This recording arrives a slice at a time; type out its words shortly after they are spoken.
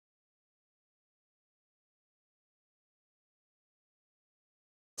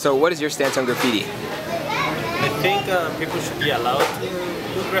So what is your stance on graffiti? I think people should be allowed to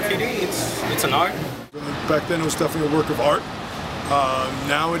do graffiti. It's an art. Back then it was definitely a work of art.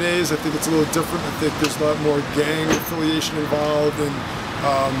 Nowadays I think it's a little different. I think there's a lot more gang affiliation involved, and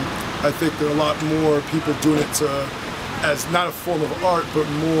I think there are a lot more people doing it as not a form of art, but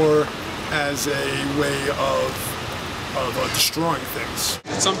more as a way of destroying things.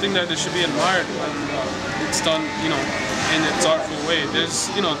 It's something that should be admired when it's done, in its artful way. There's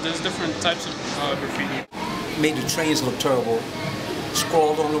different types of graffiti. Made the trains look terrible,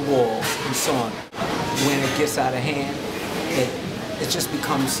 scrawled on the walls and so on. When it gets out of hand, it just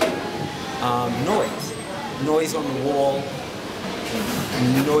becomes noise. Noise on the wall,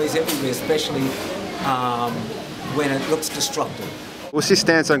 noise everywhere, especially when it looks destructive. What's your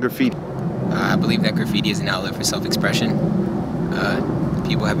stance on graffiti? I believe that graffiti is an outlet for self-expression.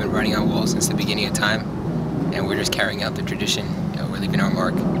 People have been writing on walls since the beginning of time, and we're just carrying out the tradition. We're leaving our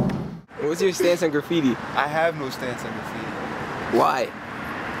mark. What's your stance on graffiti? I have no stance on graffiti. Why?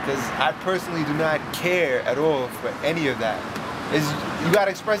 Because I personally do not care at all for any of that. You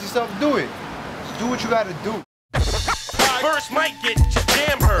gotta express yourself, do it. Just do what you gotta do. First might get your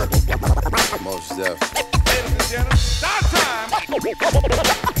jam heard. Most definitely. Start time.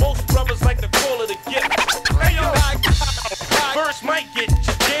 Most brothers like to call it a gift. Hey yo, first might get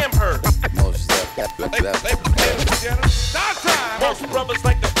your jam heard. Most definitely. Start time. Most brothers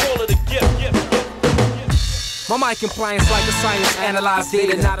like to call it a gift. My mic compliance like the science analyze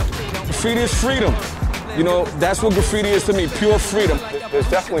data, not a Graffiti is freedom. That's what graffiti is to me, pure freedom. There's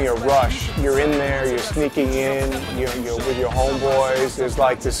definitely a rush. You're in there, you're sneaking in, you're with your homeboys. There's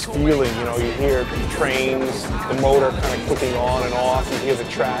like this feeling, you hear trains, the motor kind of clicking on and off, you hear the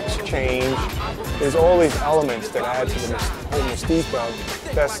tracks change. There's all these elements that add to the whole mystique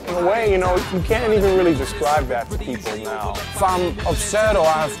of that's, in a way, you can't even really describe that to people now. If I'm upset or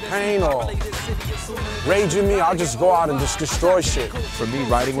I have pain or rage in me, I'll just go out and just destroy shit. For me,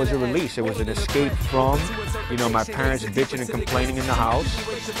 writing was a release. It was an escape from, my parents bitching and complaining in the house.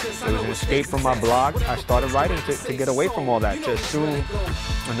 It was an escape from my block. I started writing to get away from all that, to assume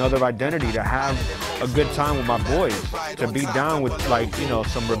another identity, to have a good time with my boys, to be down with,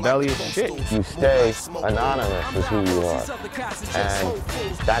 some rebellious shit. You stay anonymous is who you are, and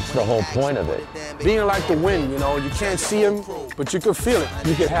that's the whole point of it. Being like the wind, you can't see him, but you can feel it.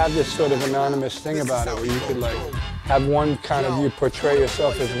 You could have this sort of anonymous thing about it where you could have one kind of, you portray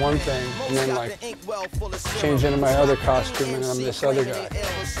yourself as one thing, and then change into my other costume and I'm this other guy.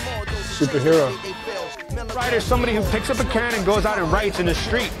 Superhero. Writer, somebody who picks up a can and goes out and writes in the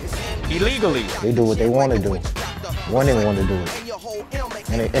street, illegally. They do what they want to do, when they want to do it.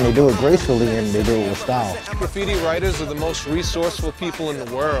 And they do it gracefully and they do it with style. Graffiti writers are the most resourceful people in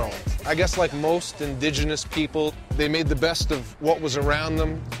the world. I guess like most indigenous people, they made the best of what was around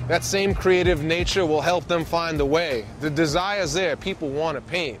them. That same creative nature will help them find a way. The desire's there. People want to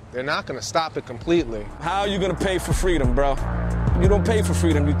paint. They're not going to stop it completely. How are you going to pay for freedom, bro? You don't pay for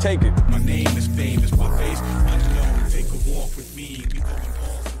freedom, you take it. My name is famous.